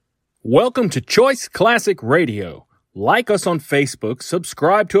Welcome to Choice Classic Radio. Like us on Facebook,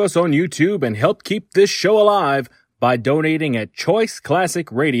 subscribe to us on YouTube, and help keep this show alive by donating at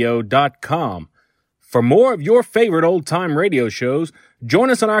choiceclassicradio.com. For more of your favorite old-time radio shows, join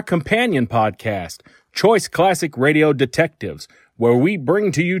us on our companion podcast, Choice Classic Radio Detectives, where we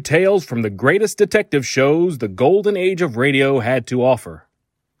bring to you tales from the greatest detective shows the golden age of radio had to offer.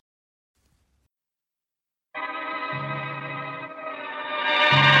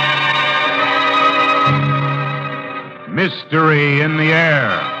 Mystery in the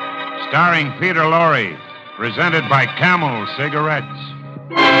Air, starring Peter Lorre, presented by Camel Cigarettes.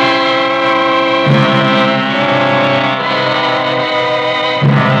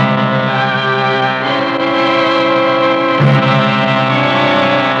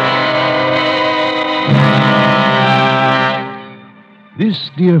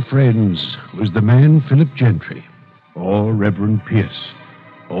 This, dear friends, was the man Philip Gentry, or Reverend Pierce,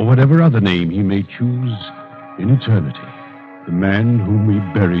 or whatever other name he may choose in eternity, the man whom we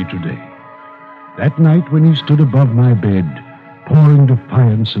bury today. That night when he stood above my bed, pouring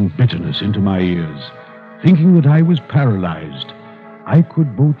defiance and bitterness into my ears, thinking that I was paralyzed, I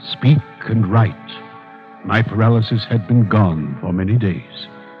could both speak and write. My paralysis had been gone for many days.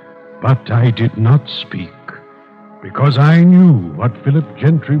 But I did not speak, because I knew what Philip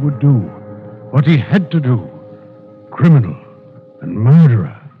Gentry would do, what he had to do, criminal and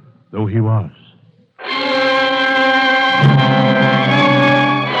murderer though he was.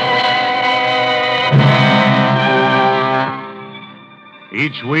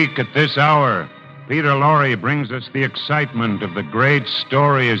 Each week at this hour, Peter Lorre brings us the excitement of the great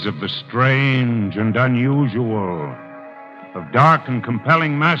stories of the strange and unusual, of dark and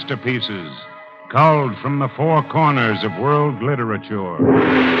compelling masterpieces culled from the four corners of world literature.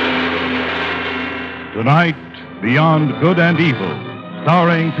 Tonight, Beyond Good and Evil,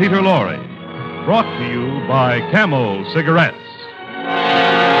 starring Peter Lorre, brought to you by Camel Cigarettes.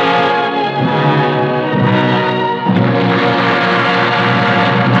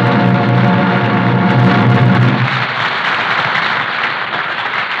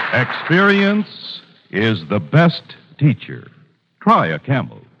 Experience is the best teacher. Try a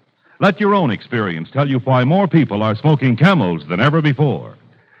Camel. Let your own experience tell you why more people are smoking Camels than ever before.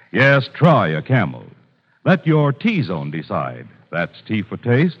 Yes, try a Camel. Let your T-zone decide. That's T for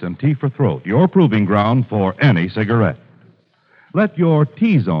taste and T for throat, your proving ground for any cigarette. Let your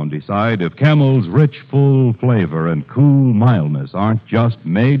T-zone decide if Camel's rich, full flavor and cool mildness aren't just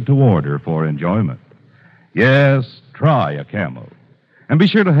made to order for enjoyment. Yes, try a Camel. And be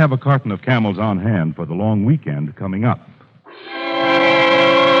sure to have a carton of Camels on hand for the long weekend coming up.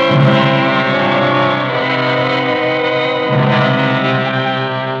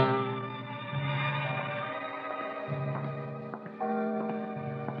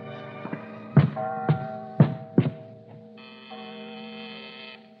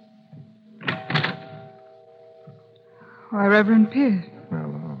 Why, Reverend Pierce.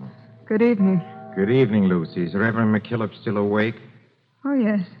 Hello. Good evening. Good evening, Lucy. Is Reverend McKillop still awake? Oh,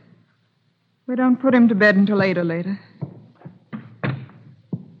 yes. We don't put him to bed until later.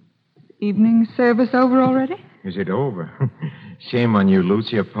 Evening service over already? Is it over? Shame on you,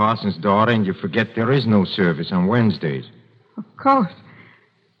 Lucy, a parson's daughter, and you forget there is no service on Wednesdays. Of course.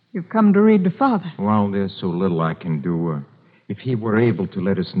 You've come to read to Father. Well, there's so little I can do. If he were able to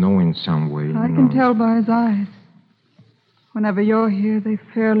let us know in some way. I can tell by his eyes. Whenever you're here, they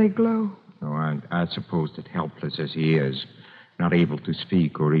fairly glow. Oh, I suppose that helpless as he is, not able to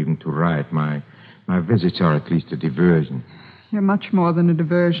speak or even to write, my visits are at least a diversion. You're much more than a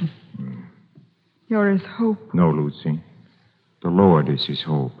diversion. You're his hope. No, Lucy. The Lord is his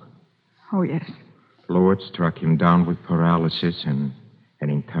hope. Oh, yes. The Lord struck him down with paralysis, and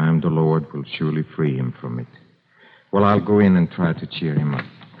in time the Lord will surely free him from it. Well, I'll go in and try to cheer him up.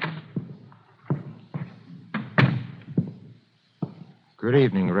 Good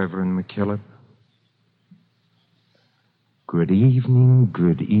evening, Reverend McKillop. Good evening,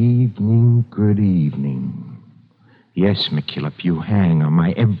 good evening, good evening. Yes, McKillop, you hang on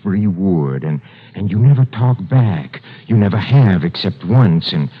my every word, and you never talk back. You never have, except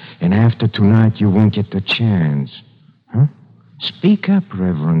once, and after tonight you won't get the chance. Huh? Speak up,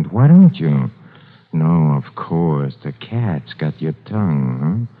 Reverend, why don't you? No, of course, the cat's got your tongue,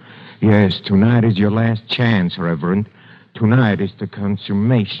 huh? Yes, tonight is your last chance, Reverend. Tonight is the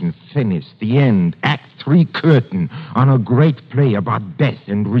consummation, finish, the end, Act 3 curtain on a great play about death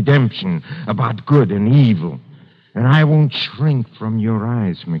and redemption, about good and evil. And I won't shrink from your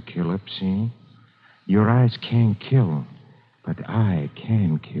eyes, McKillop, see? Your eyes can't kill, but I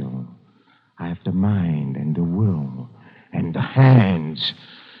can kill. I have the mind and the will and the hands.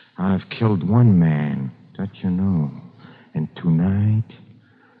 I've killed one man, that you know. And tonight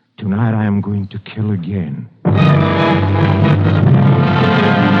I am going to kill again.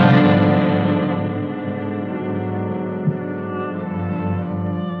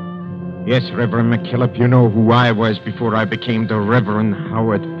 Yes, Reverend McKillop, you know who I was before I became the Reverend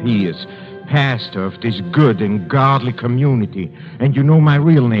Howard Pierce, pastor of this good and godly community. And you know my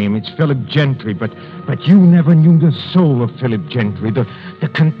real name, it's Philip Gentry, but you never knew the soul of Philip Gentry, the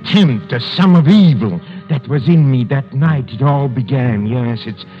contempt, the sum of evil that was in me that night it all began. Yes,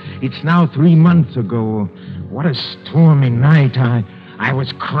 it's now 3 months ago. What a stormy night. I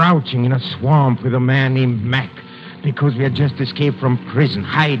was crouching in a swamp with a man named Mac, because we had just escaped from prison,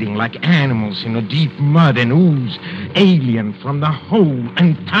 hiding like animals in the deep mud and ooze, alien from the whole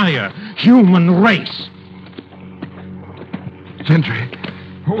entire human race. Gentry,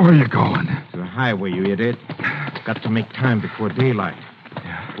 where are you going? To the highway, you idiot. Got to make time before daylight,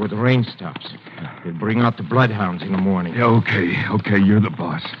 before the rain stops. They'll bring out the bloodhounds in the morning. Yeah, okay, you're the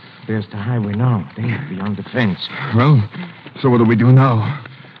boss. There's the highway now, there, beyond the fence. Well, so what do we do now?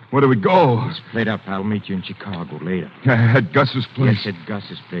 Where do we go? Split up. I'll meet you in Chicago later. At Gus's place? Yes, at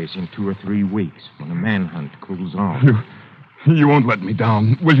Gus's place in 2 or 3 weeks, when the manhunt cools off. You won't let me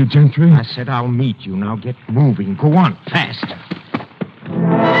down, will you, Gentry? I said I'll meet you. Now get moving. Go on, faster.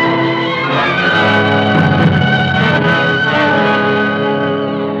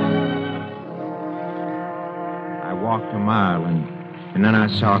 I walked a mile, and then I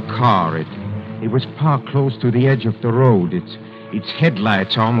saw a car. It was parked close to the edge of the road. Its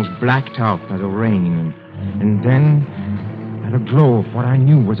headlights almost blacked out by the rain. And then, at a glow of what I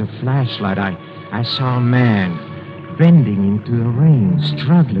knew was a flashlight, I saw a man bending into the rain,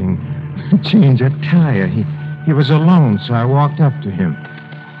 struggling to change a tire. He was alone, so I walked up to him.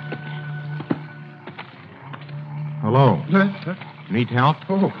 Hello. Need help?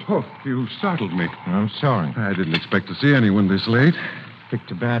 Oh, you startled me. I'm sorry. I didn't expect to see anyone this late. Picked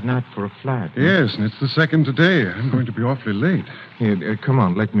a bad night for a flat. Yes, and it's the second today. I'm going to be awfully late. Here, come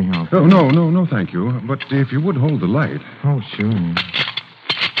on, let me help. Oh, no, thank you. But if you would hold the light. Oh, sure.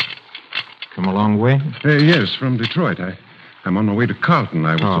 Come a long way? Yes, from Detroit. I'm on my way to Carlton.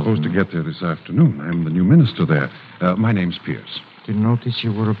 I was supposed to get there this afternoon. I'm the new minister there. My name's Pierce. Didn't notice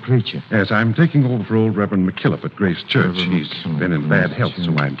you were a preacher. Yes, I'm taking over for old Reverend McKillop at Grace Church. He's been in bad health,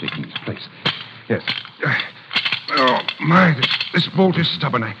 so I'm taking his place. Yes. Oh, my, this bolt is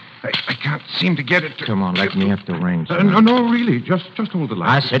stubborn. I can't seem to get it to... Come on, let me have the wrench. No, really. Just hold the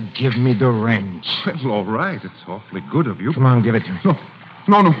light. I said give me the wrench. Well, all right. It's awfully good of you. Come on, give it to me.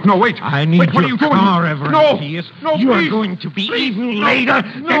 No, wait. I need wait, what your are you doing? car, Reverend No, Pierce. no, You please. are going to be Please, even no, later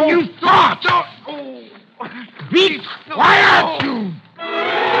no, than you thought. No. Oh. Be quiet, you!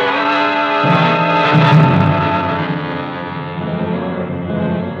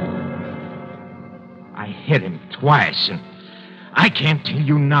 I hit him twice, and I can't tell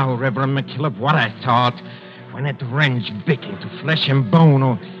you now, Reverend McKillop, what I thought when that wrench bit into flesh and bone.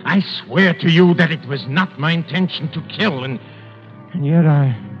 Oh, I swear to you that it was not my intention to kill, and yet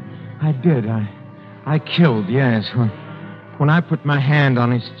I did. I killed, yes. When I put my hand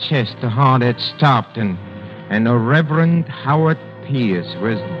on his chest, the heart had stopped, and the Reverend Howard Pierce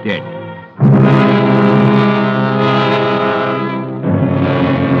was dead.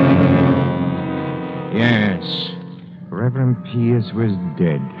 Yes, Reverend Pierce was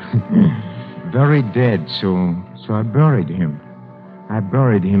dead. Very dead, so I buried him. I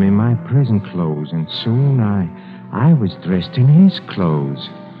buried him in my prison clothes, and soon I was dressed in his clothes.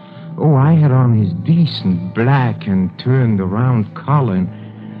 Oh, I had on his decent black and turned around collar,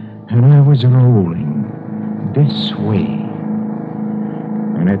 and I was rolling this way.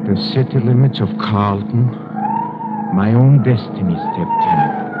 And at the city limits of Carlton, my own destiny stepped in.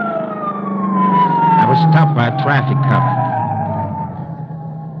 I was stopped by a traffic cop.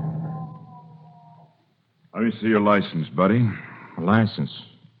 Let me see your license, buddy. A license?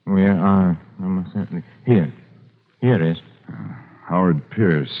 Where Here. Here it is. Howard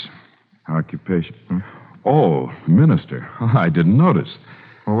Pierce. Occupation. Oh, minister. I didn't notice.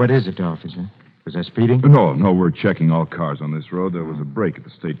 Well, what is it, officer? Was I speeding? No, we're checking all cars on this road. There was a break at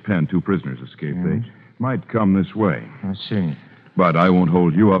the state pen. 2 prisoners escaped. Yeah. They might come this way. I see. But I won't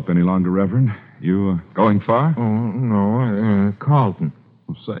hold you up any longer, Reverend. You going far? Oh, no, Carlton.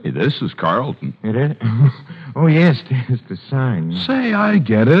 Well, say, this is Carlton. It is? Oh, yes, there's the sign. Say, I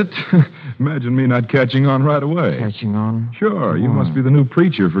get it. Imagine me not catching on right away. Catching on? Sure, you Oh. must be the new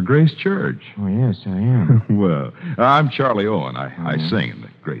preacher for Grace Church. Oh, yes, I am. Well, I'm Charlie Owen. I sing in the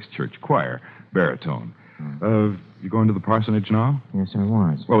Grace Church choir, baritone. You going to the parsonage now? Yes, I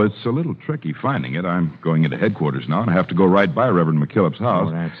was. Well, it's a little tricky finding it. I'm going into headquarters now, and I have to go right by Reverend McKillop's house.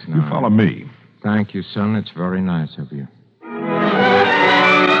 Oh, that's You nice. follow me. Thank you, son. It's very nice of you.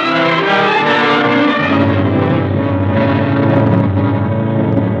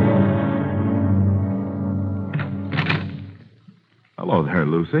 Hello there,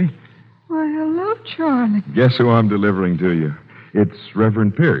 Lucy. Why, hello, Charlie. Guess who I'm delivering to you? It's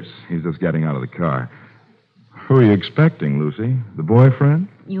Reverend Pierce. He's just getting out of the car. Who are you expecting, Lucy? The boyfriend?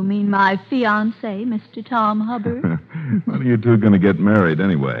 You mean my fiancé, Mr. Tom Hubbard? When are you two going to get married,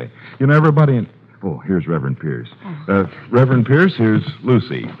 anyway? You know, everybody in... Oh, here's Reverend Pierce. Reverend Pierce, here's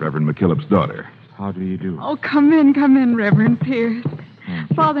Lucy, Reverend McKillop's daughter. How do you do? Oh, come in, Reverend Pierce.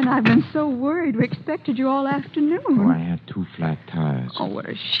 Father and I have been so worried. We expected you all afternoon. Oh, I had 2 flat tires. Oh, what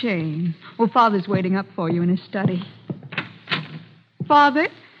a shame. Well, Father's waiting up for you in his study. Father,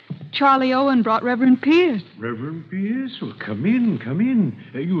 Charlie Owen brought Reverend Pierce. Reverend Pierce? Well, come in.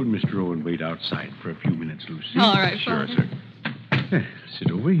 You and Mr. Owen wait outside for a few minutes, Lucy. All right, Sure, Father. sir.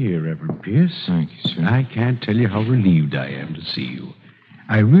 Sit over here, Reverend Pierce. Thank you, sir. I can't tell you how relieved I am to see you.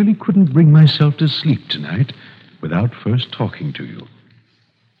 I really couldn't bring myself to sleep tonight without first talking to you.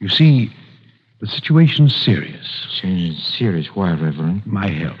 You see, the situation's serious. Serious. Why, Reverend? My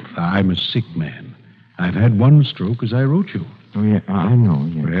health. I'm a sick man. I've had 1 stroke, as I wrote you. Oh, yeah, I know,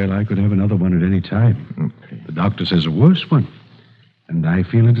 yeah. Well, I could have another one at any time. Okay. The doctor says a worse one. And I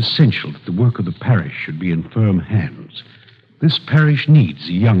feel it essential that the work of the parish should be in firm hands. This parish needs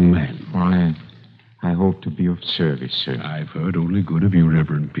a young man. Well, I hope to be of service, sir. I've heard only good of you,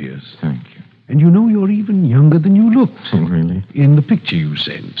 Reverend Pierce. Thank you. And you know you're even younger than you looked. Really? In the picture you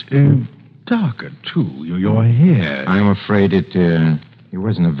sent. Darker, too. Your hair. I'm afraid it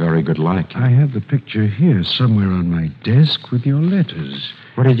wasn't a very good liking. I have the picture here somewhere on my desk with your letters.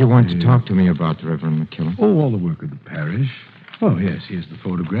 What did you want to talk to me about, Reverend McKillop? Oh, all the work of the parish. Oh, yes, here's the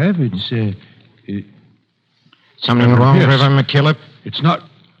photograph. Something Reverend wrong, Pierce. Reverend McKillop? It's not...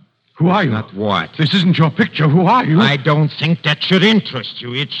 Who are you? Not what? This isn't your picture. Who are you? I don't think that should interest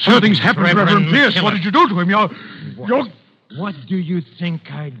you. It should. Something's happened, Reverend Pierce. McKillop. What did you do to him? What do you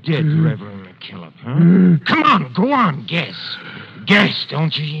think I did, Reverend McKillop, huh? Come on, go on, guess. Guess,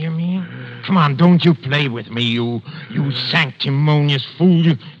 don't you hear me? Come on, don't you play with me, you sanctimonious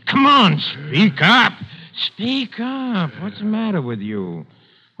fool. Come on, speak up. Speak up. What's the matter with you?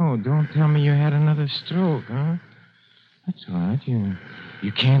 Oh, don't tell me you had another stroke, huh? That's all right.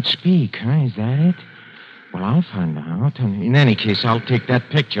 You can't speak, huh? Is that it? Well, I'll find out. In any case, I'll take that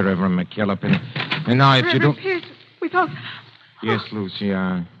picture, Reverend McKillop, and now if you Reverend don't... Pierce, we thought... Yes, Lucy,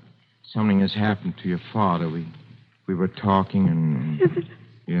 something has happened to your father. We were talking and...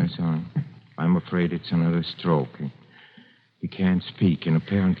 Yes, I'm afraid it's another stroke. He can't speak, and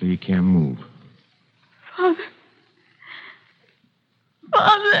apparently he can't move.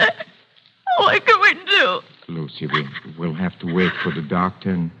 Father, what can we do? Lucy, we'll have to wait for the doctor,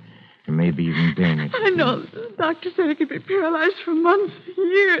 and maybe even then... I know the doctor said he could be paralyzed for months,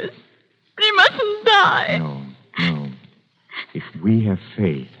 years. But he mustn't die. No. If we have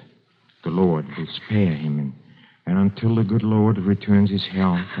faith, the Lord will spare him, and until the good Lord returns his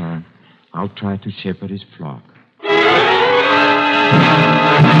health, I'll try to shepherd his flock.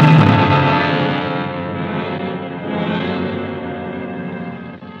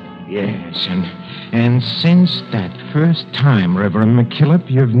 Yes, and since that first time, Reverend McKillop,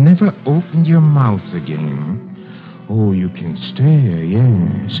 you've never opened your mouth again. Oh, you can stare,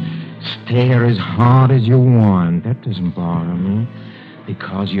 yes. Stare as hard as you want. That doesn't bother me,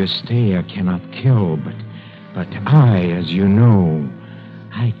 because your stare cannot kill, but I, as you know,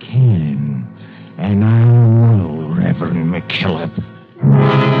 I can. And I will, Reverend McKillop.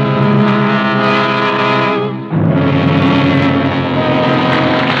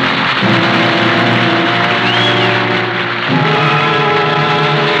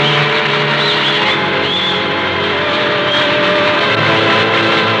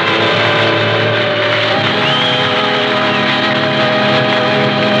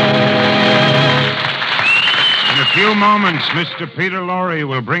 Few moments, Mr. Peter Lorre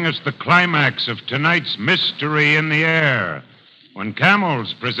will bring us the climax of tonight's Mystery in the Air, when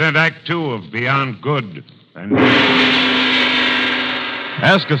Camels present Act 2 of Beyond Good and...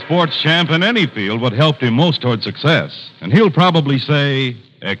 Ask a sports champ in any field what helped him most toward success, and he'll probably say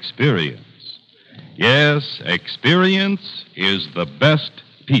experience. Yes, experience is the best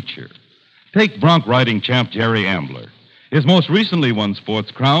teacher. Take bronc riding champ Jerry Ambler. His most recently won sports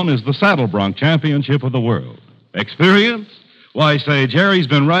crown is the Saddle Bronc Championship of the World. Experience? Why, say, Jerry's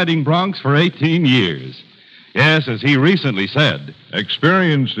been riding broncs for 18 years. Yes, as he recently said,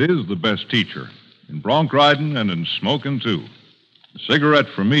 experience is the best teacher. in bronc riding and in smoking, too. A cigarette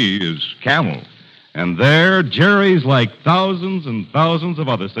for me is Camel. And there, Jerry's like thousands and thousands of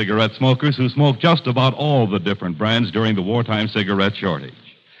other cigarette smokers who smoke just about all the different brands during the wartime cigarette shortage.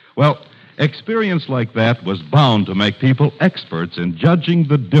 Well, experience like that was bound to make people experts in judging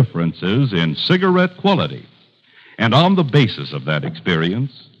the differences in cigarette quality. And on the basis of that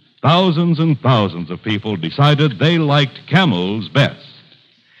experience, thousands and thousands of people decided they liked Camels best.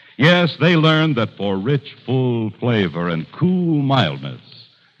 Yes, they learned that for rich, full flavor and cool mildness,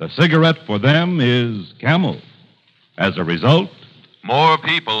 the cigarette for them is Camel. As a result, more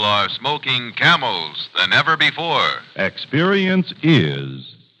people are smoking Camels than ever before. Experience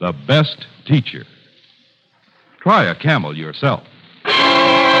is the best teacher. Try a Camel yourself.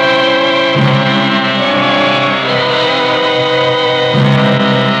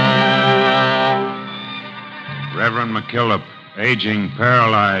 Reverend McKillop, aging,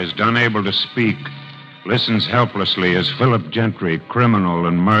 paralyzed, unable to speak, listens helplessly as Philip Gentry, criminal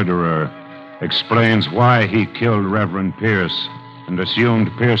and murderer, explains why he killed Reverend Pierce and assumed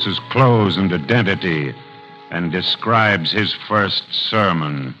Pierce's clothes and identity, and describes his first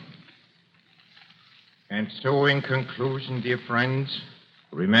sermon. And so, in conclusion, dear friends,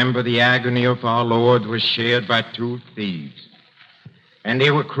 remember the agony of our Lord was shared by two thieves. And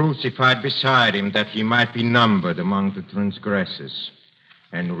they were crucified beside him that he might be numbered among the transgressors.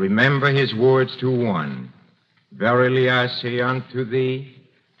 And remember his words to one. Verily I say unto thee,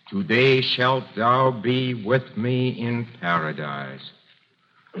 today shalt thou be with me in paradise.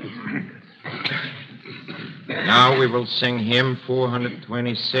 Now we will sing hymn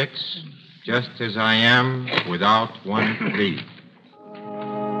 426, Just As I Am, without one plea.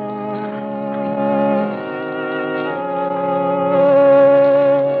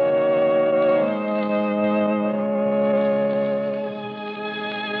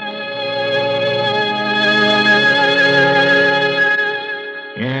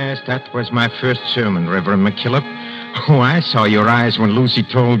 That was my first sermon, Reverend McKillop. Oh, I saw your eyes when Lucy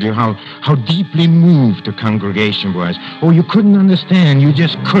told you how deeply moved the congregation was. Oh, you couldn't understand. You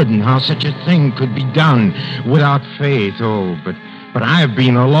just couldn't how such a thing could be done without faith. Oh, but I've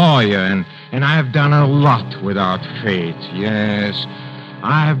been a lawyer, and I've done a lot without faith. Yes,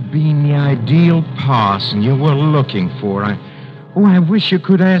 I've been the ideal parson you were looking for. I wish you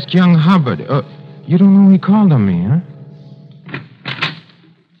could ask young Hubbard. You don't know he called on me, huh?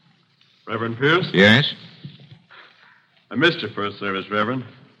 Reverend Pierce? Yes? I missed your first service, Reverend.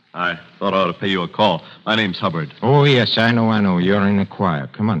 I thought I ought to pay you a call. My name's Hubbard. Oh, yes, I know. You're in the choir.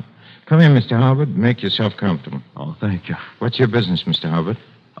 Come on. Come in, Mr. Hubbard. Make yourself comfortable. Oh, thank you. What's your business, Mr. Hubbard?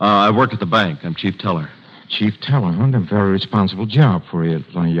 I work at the bank. I'm chief teller. Chief teller, huh? That's a very responsible job for a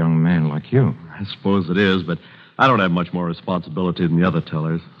young man like you. I suppose it is, but I don't have much more responsibility than the other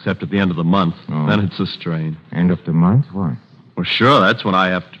tellers, except at the end of the month. Oh. Then it's a strain. End of the month? Why? Well, sure, that's when I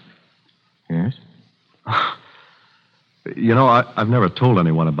have to... Yes? You know, I've never told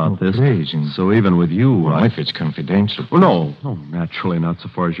anyone about this. Please. So even with you... Well, if it's confidential... Well, no, naturally not so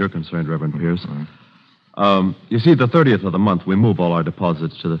far as you're concerned, Reverend Pierce. You see, the 30th of the month, we move all our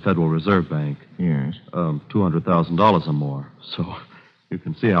deposits to the Federal Reserve Bank. Yes. $200,000 or more. So you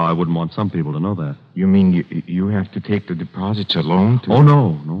can see how I wouldn't want some people to know that. You mean you have to take the deposits alone? Oh,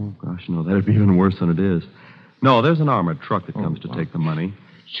 no. Gosh, no. That'd be even worse than it is. No, there's an armored truck that comes to take the money.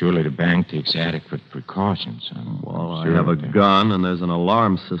 Surely the bank takes adequate precautions. Well, I have a gun and there's an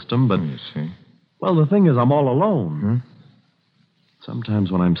alarm system, but... You see? Well, the thing is, I'm all alone. Hmm? Sometimes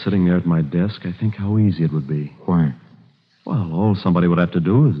when I'm sitting there at my desk, I think how easy it would be. Why? Well, all somebody would have to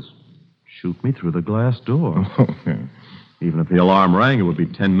do is shoot me through the glass door. Even if the alarm rang, it would be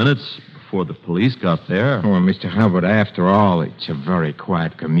 10 minutes before the police got there. Well, Mr. Hubbard, after all, it's a very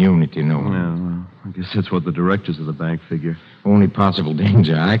quiet community, no? Yeah, well, I guess that's what the directors of the bank figure. Only possible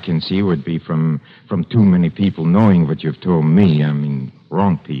danger I can see would be from too many people knowing what you've told me. I mean,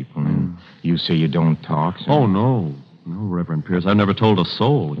 wrong people. And you say you don't talk, so... Oh, no. No, Reverend Pierce. I've never told a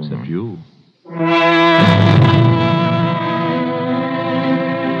soul except you.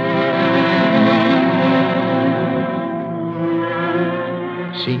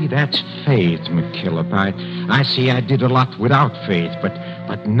 See, that's faith, McKillop. I see I did a lot without faith,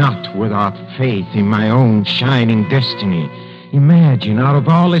 but not without faith in my own shining destiny. Imagine, out of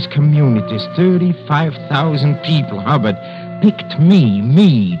all his communities, 35,000 people, Hubbard picked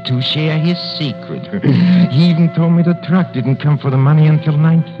me to share his secret. He even told me the truck didn't come for the money until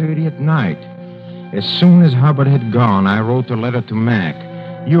 9:30 at night. As soon as Hubbard had gone, I wrote a letter to Mac.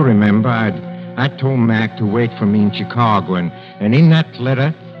 You remember, I told Mac to wait for me in Chicago, and in that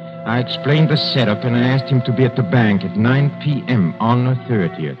letter, I explained the setup, and I asked him to be at the bank at 9 p.m. on the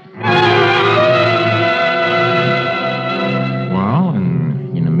 30th.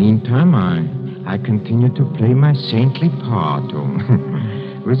 meantime, I continued to play my saintly part.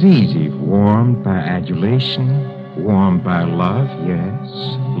 It was easy. Warmed by adulation, warmed by love, yes,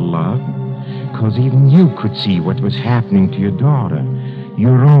 love. Because even you could see what was happening to your daughter.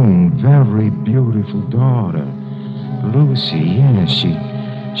 Your own very beautiful daughter. Lucy, yes,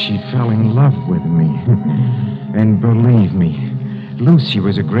 she fell in love with me. And believe me, Lucy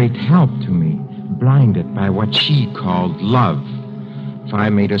was a great help to me, blinded by what she called love. If I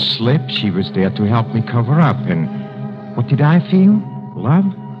made a slip, she was there to help me cover up. And what did I feel? Love?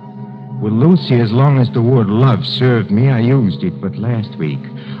 With Lucy, as long as the word love served me, I used it. But last week,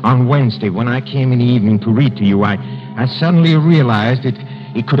 on Wednesday, when I came in the evening to read to you, I suddenly realized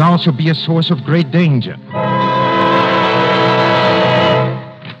it could also be a source of great danger.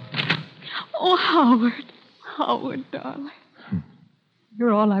 Oh, Howard, darling.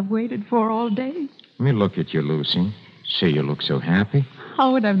 You're all I've waited for all day. Let me look at you, Lucy. Say you look so happy.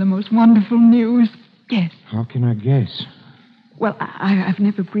 Howard, I've the most wonderful news. Guess. How can I guess? Well, I've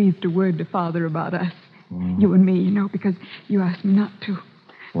never breathed a word to Father about us. You and me, because you asked me not to.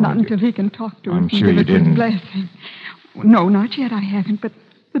 Well, not until he can talk to us. I'm and sure give you us his didn't. blessing. No, not yet, I haven't. But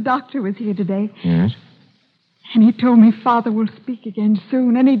the doctor was here today. Yes? And he told me Father will speak again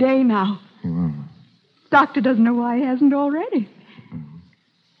soon, any day now. Doctor doesn't know why he hasn't already.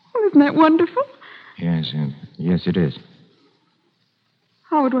 Well, isn't that wonderful? Yes, yes, it is.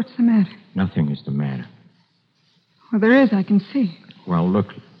 Howard, what's the matter? Nothing is the matter. Well, there is, I can see. Well,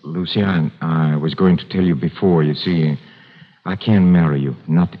 look, Lucy, I was going to tell you before. You see, I can't marry you.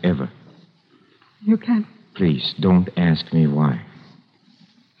 Not ever. You can't? Please, don't ask me why.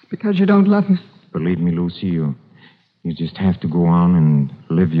 It's because you don't love me. Believe me, Lucy, you just have to go on and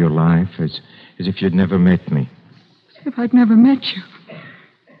live your life as if you'd never met me. As if I'd never met you.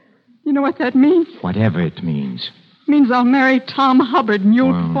 You know what that means? Whatever it means. It means I'll marry Tom Hubbard and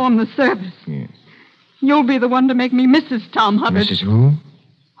you'll perform the service. Yes. You'll be the one to make me Mrs. Tom Hubbard. Mrs. who?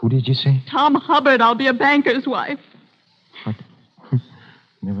 Who did you say? Tom Hubbard. I'll be a banker's wife. What?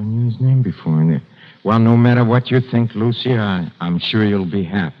 Never knew his name before. Well, no matter what you think, Lucy, I'm sure you'll be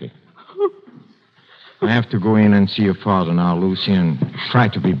happy. I have to go in and see your father now, Lucy, and try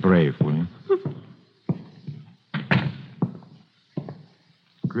to be brave, will you?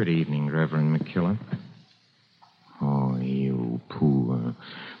 Good evening, Reverend McKillop. Oh, you poor,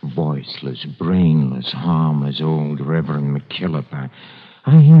 voiceless, brainless, harmless old Reverend McKillop.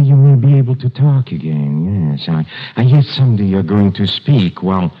 I hear you may be able to talk again, yes. I hear someday you're going to speak.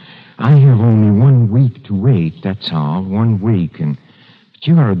 Well, I have only 1 week to wait, that's all. 1 week, but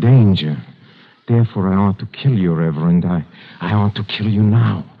you are a danger. Therefore, I ought to kill you, Reverend. I ought to kill you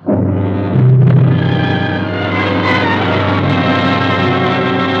now.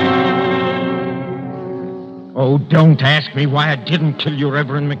 Oh, don't ask me why I didn't kill you,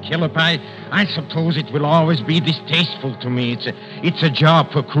 Reverend McKillop. I suppose it will always be distasteful to me. It's a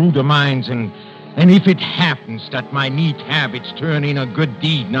job for cruder minds, and if it happens that my neat habits turn in a good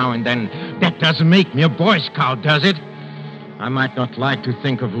deed now and then, that doesn't make me a Boy Scout, does it? I might not like to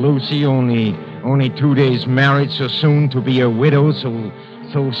think of Lucy, only 2 days married, so soon to be a widow,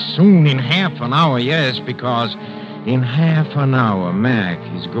 so soon in half an hour, yes, because in half an hour, Mac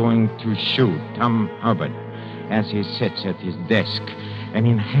is going to shoot Tom Hubbard as he sits at his desk. And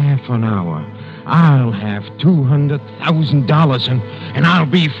in half an hour, I'll have $200,000 and I'll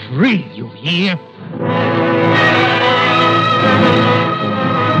be free, you hear?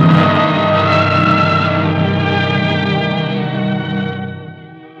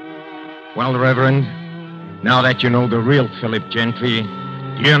 Well, Reverend, now that you know the real Philip Gentry,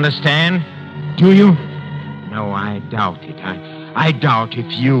 do you understand? Do you? No, I doubt it. I doubt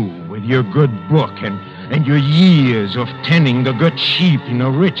if you, with your good book and your years of tending the good sheep in the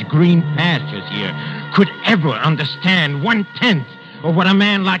rich green pastures here, could ever understand 1/10 of what a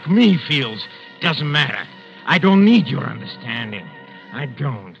man like me feels. Doesn't matter. I don't need your understanding. I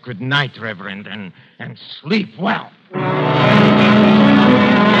don't. Good night, Reverend, and sleep well.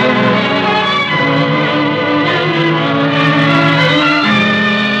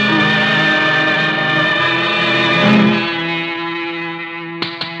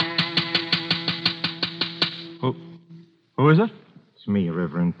 Who is it? It's me,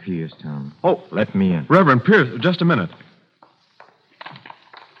 Reverend Pierce, Tom. Oh, let me in. Reverend Pierce, just a minute.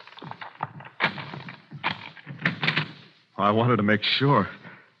 I wanted to make sure.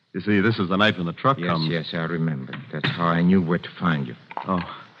 You see, this is the night when the truck comes. Yes, I remember. That's how I knew where to find you. Oh.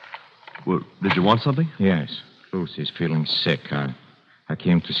 Well, did you want something? Yes. Lucy's feeling sick. I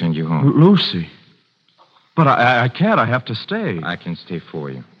came to send you home. Lucy? But I can't. I have to stay. I can stay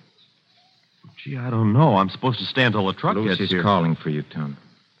for you. Gee, I don't know. I'm supposed to stay until the truck gets here. Lucy's calling for you, Tom.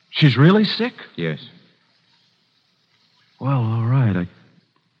 She's really sick? Yes. Well, all right.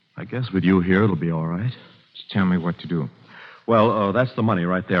 I guess with you here, it'll be all right. Just tell me what to do. Well, that's the money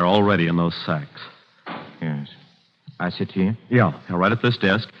right there already in those sacks. Yes. I sit here? Yeah, right at this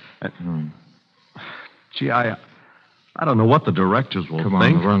desk. Gee, I don't know what the directors will Come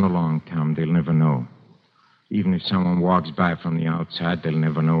think. on, run along, Tom. They'll never know. Even if someone walks by from the outside, they'll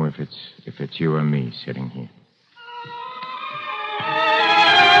never know if it's you or me sitting here.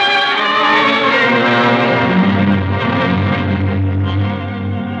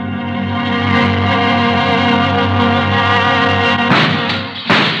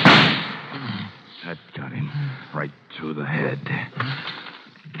 That got him right through the head.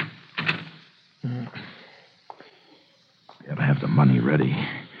 Gotta have the money ready.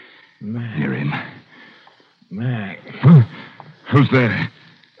 Mac. Near him. Mac. Who's there?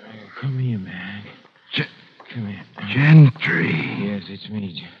 Come here, Mac. Come here. Gentry. Yes, it's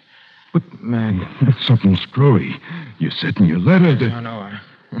me. But, Mac. That's something screwy. You said in your letter that... No.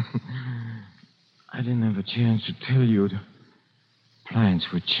 I didn't have a chance to tell you. The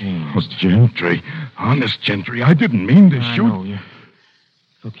plans were changed. Oh, Gentry. Honest, Gentry. I didn't mean to shoot. No,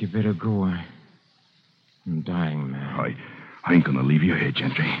 Look, you better go. I'm dying, Mac. I ain't gonna leave you here,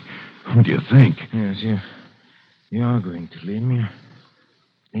 Gentry. What do you think? Yes, you are going to leave me.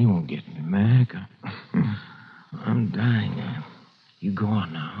 You won't get me, Mac. I'm dying. You go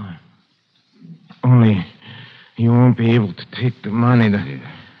on now. Only you won't be able to take the money. The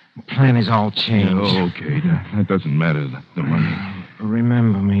plan is all changed. Oh, okay. That doesn't matter, the money.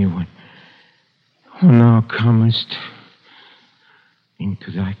 Remember me when thou comest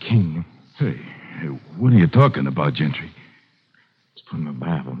into thy kingdom. Hey, what are you talking about, Gentry? It's from the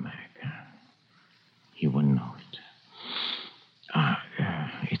Bible, Mac. You wouldn't know it.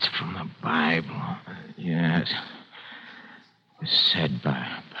 It's from the Bible. Yes. It was said by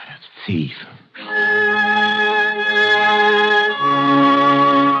a thief.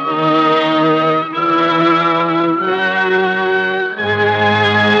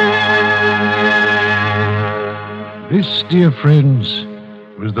 This, dear friends,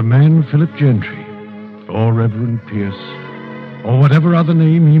 was the man Philip Gentry, or Reverend Pierce, or whatever other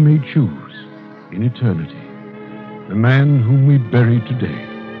name he may choose in eternity. The man whom we bury today.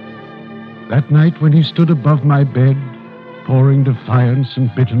 That night when he stood above my bed, pouring defiance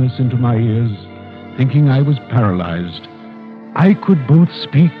and bitterness into my ears, thinking I was paralyzed, I could both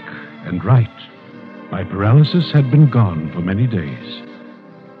speak and write. My paralysis had been gone for many days.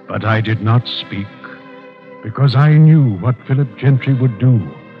 But I did not speak, because I knew what Philip Gentry would do,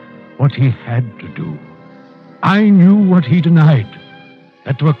 what he had to do. I knew what he denied,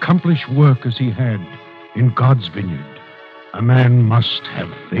 that to accomplish work as he had in God's vineyard, a man must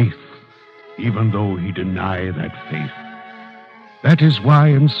have faith, even though he deny that faith. That is why,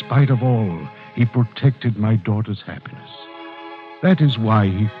 in spite of all, he protected my daughter's happiness. That is why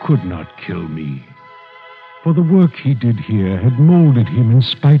he could not kill me. For the work he did here had molded him, in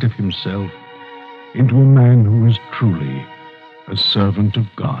spite of himself, into a man who is truly a servant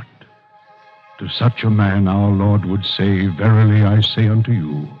of God. To such a man our Lord would say, "Verily I say unto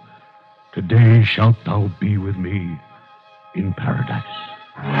you, today shalt thou be with me in paradise."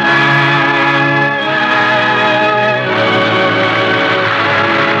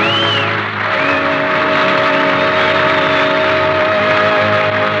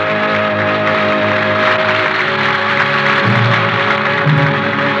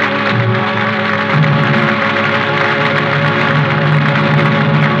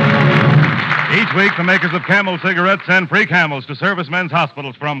 Each week, the makers of Camel cigarettes send free Camels to servicemen's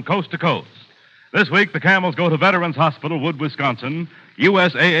hospitals from coast to coast. This week, the Camels go to Veterans Hospital, Wood, Wisconsin,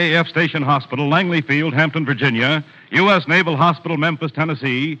 USAAF Station Hospital, Langley Field, Hampton, Virginia, U.S. Naval Hospital, Memphis,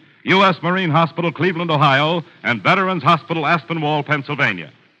 Tennessee, U.S. Marine Hospital, Cleveland, Ohio, and Veterans Hospital, Aspinwall,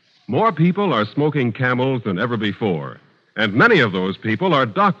 Pennsylvania. More people are smoking Camels than ever before, and many of those people are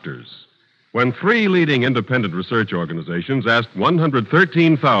doctors. When 3 leading independent research organizations asked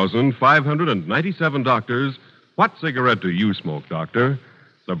 113,597 doctors, "What cigarette do you smoke, doctor?"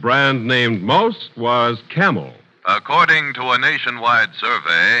 the brand named most was Camel. According to a nationwide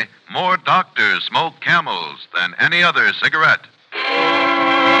survey, more doctors smoke Camels than any other cigarette.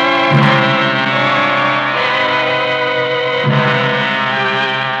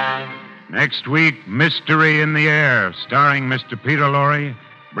 Next week, Mystery in the Air, starring Mr. Peter Lorre,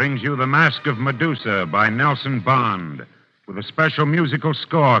 brings you The Mask of Medusa by Nelson Bond, with a special musical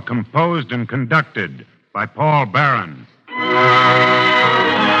score composed and conducted by Paul Barron.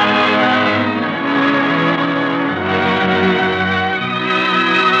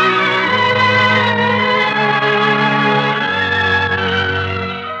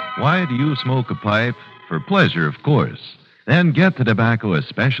 you smoke a pipe, for pleasure, of course, then get the tobacco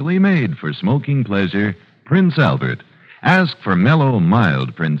especially made for smoking pleasure, Prince Albert. Ask for mellow,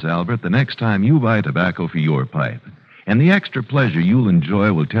 mild Prince Albert the next time you buy tobacco for your pipe. And the extra pleasure you'll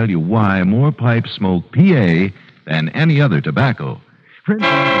enjoy will tell you why more pipes smoke PA than any other tobacco. Prince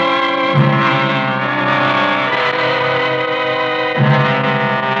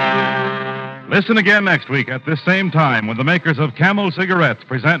Listen again next week at this same time when the makers of Camel cigarettes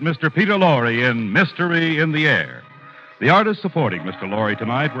present Mr. Peter Lorre in Mystery in the Air. The artists supporting Mr. Lorre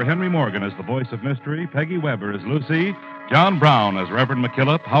tonight were Henry Morgan as the voice of Mystery, Peggy Weber as Lucy, John Brown as Reverend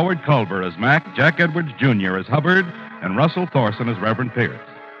McKillop, Howard Culver as Mac, Jack Edwards Jr. as Hubbard, and Russell Thorson as Reverend Pierce.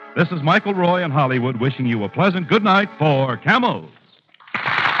 This is Michael Roy in Hollywood wishing you a pleasant good night for Camels.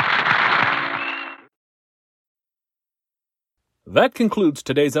 That concludes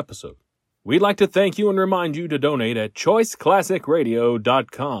today's episode. We'd like to thank you and remind you to donate at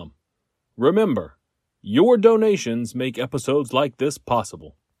choiceclassicradio.com. Remember, your donations make episodes like this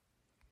possible.